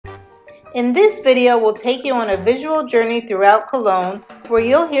In this video, we'll take you on a visual journey throughout Cologne, where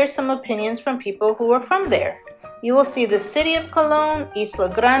you'll hear some opinions from people who are from there. You will see the city of Cologne, Isla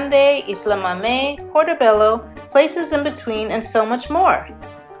Grande, Isla Mamey, Portobello, places in between, and so much more.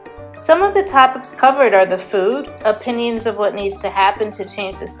 Some of the topics covered are the food, opinions of what needs to happen to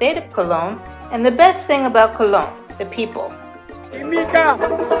change the state of Cologne, and the best thing about Cologne, the people. Mika,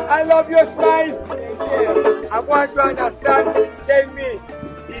 I love your smile. I want to understand. Tell me,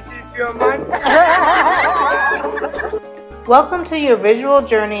 this is your man? Welcome to your visual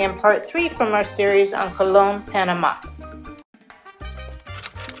journey in part 3 from our series on Cologne, Panama.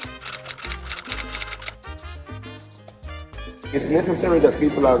 It's necessary that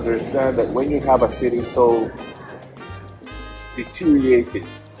people understand that when you have a city so deteriorated,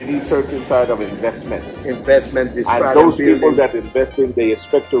 you need certain kind of investment. Investment is and those people that invest in, they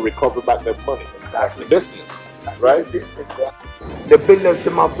expect to recover back their money. That's the business, right? The buildings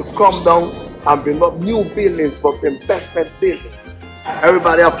have to come down and bring up new buildings, but investment buildings.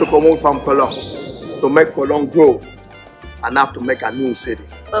 Everybody have to come out from Cologne to make Cologne grow and have to make a new city.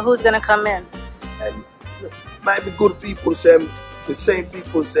 But who's going to come in? And maybe good people, the same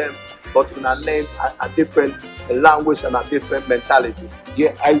people, but in a different language and a different mentality.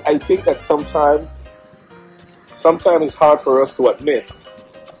 Yeah, I think that sometimes it's hard for us to admit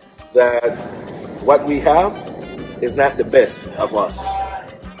that what we have is not the best of us.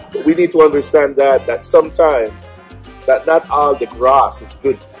 But we need to understand that sometimes that not all the grass is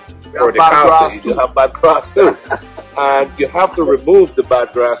good for the cows. You have bad grass too. And you have to remove the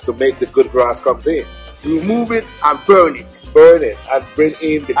bad grass to make the good grass comes in. Remove it and burn it. Burn it and bring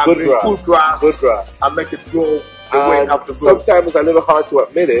in the good grass. Good grass. And make it grow the way it has to grow. Sometimes it's a little hard to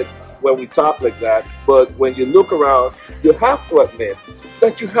admit it when we talk like that, but when you look around, you have to admit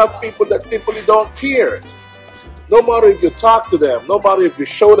that you have people that simply don't care. No matter if you talk to them, no matter if you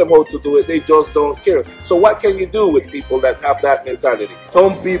show them how to do it, they just don't care. So what can you do with people that have that mentality?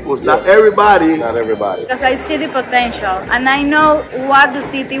 Some people, not everybody. Not everybody. Because I see the potential and I know what the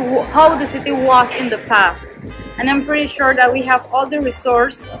city, how the city was in the past. And I'm pretty sure that we have all the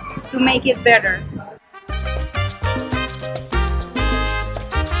resources to make it better.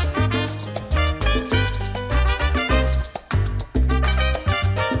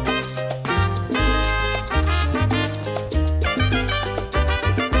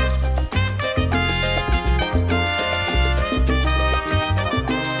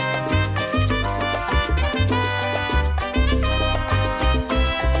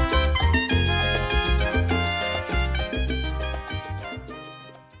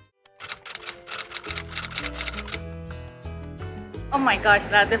 Oh my gosh,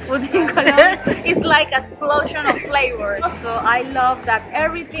 the food in Cologne is like an explosion of flavor. Also, I love that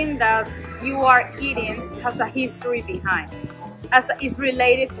everything that you are eating has a history behind. It's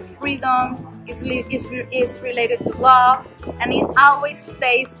related to freedom, it's related to love, and it always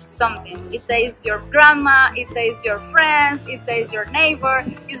tastes something. It tastes your grandma, it tastes your friends, it tastes your neighbor.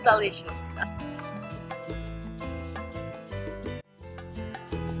 It's delicious.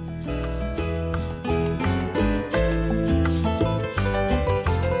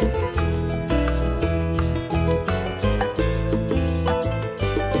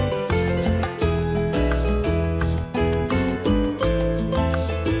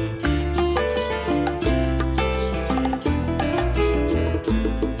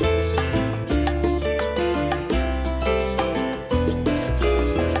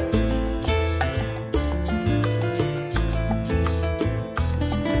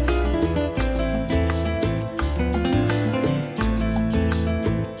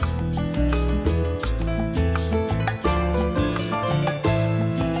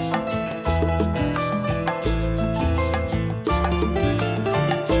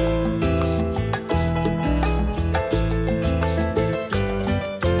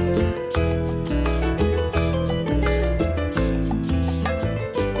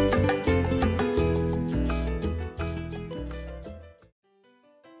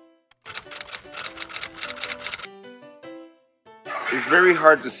 It's very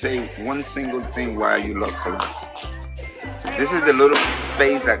hard to say one single thing why you love Cologne. This is the little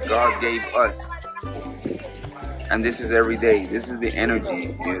space that God gave us. And this is every day. This is the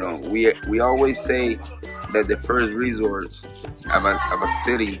energy, you know. We always say that the first resource of a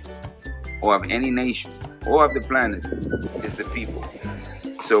city or of any nation or of the planet is the people.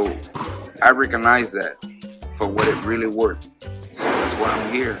 So I recognize that for what it really worth. So that's why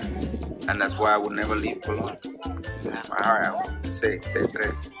I'm here. And that's why I will never leave Cologne. All right, say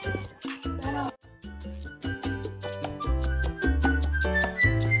tres.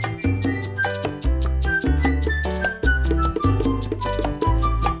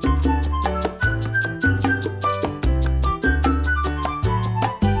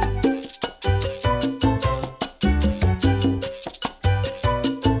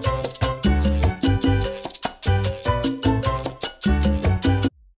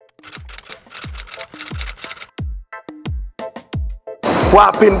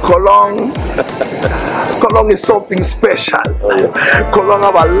 What in Cologne? Cologne is something special. Oh, yeah. Cologne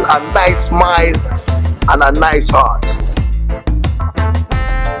have a nice smile and a nice heart.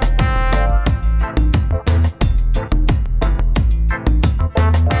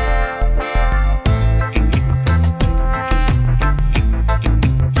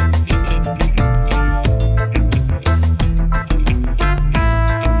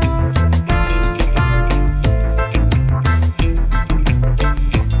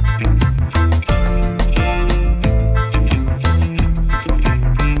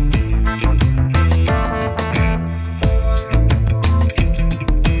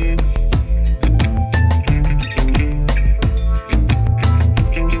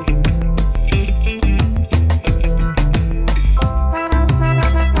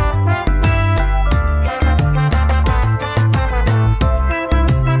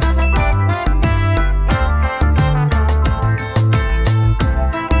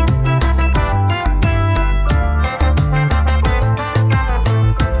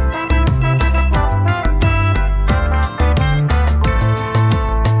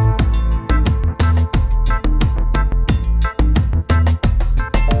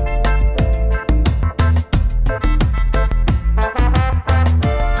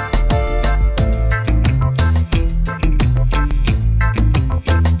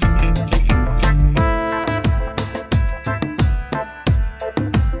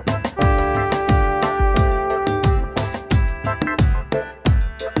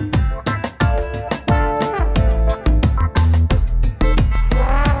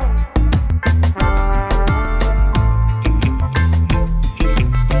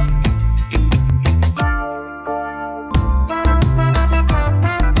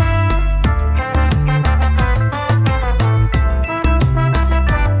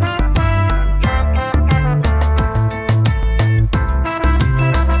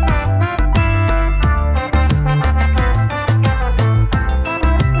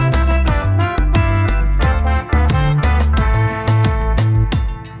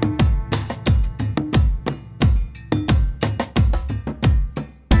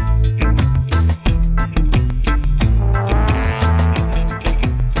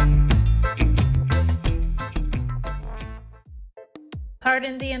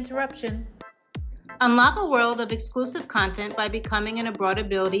 Pardon the interruption. Unlock a world of exclusive content by becoming an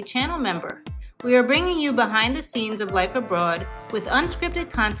Abroadability channel member. We are bringing you behind the scenes of life abroad with unscripted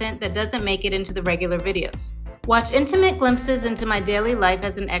content that doesn't make it into the regular videos. Watch intimate glimpses into my daily life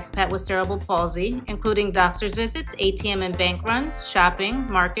as an expat with cerebral palsy, including doctor's visits, ATM and bank runs, shopping,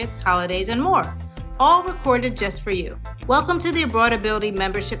 markets, holidays, and more. All recorded just for you. Welcome to the Abroadability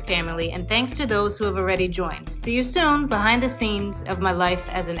membership family, and thanks to those who have already joined. See you soon behind the scenes of my life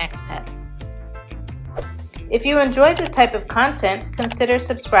as an expat. If you enjoy this type of content, consider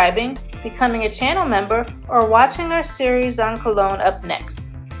subscribing, becoming a channel member, or watching our series on Cologne up next.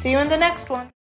 See you in the next one.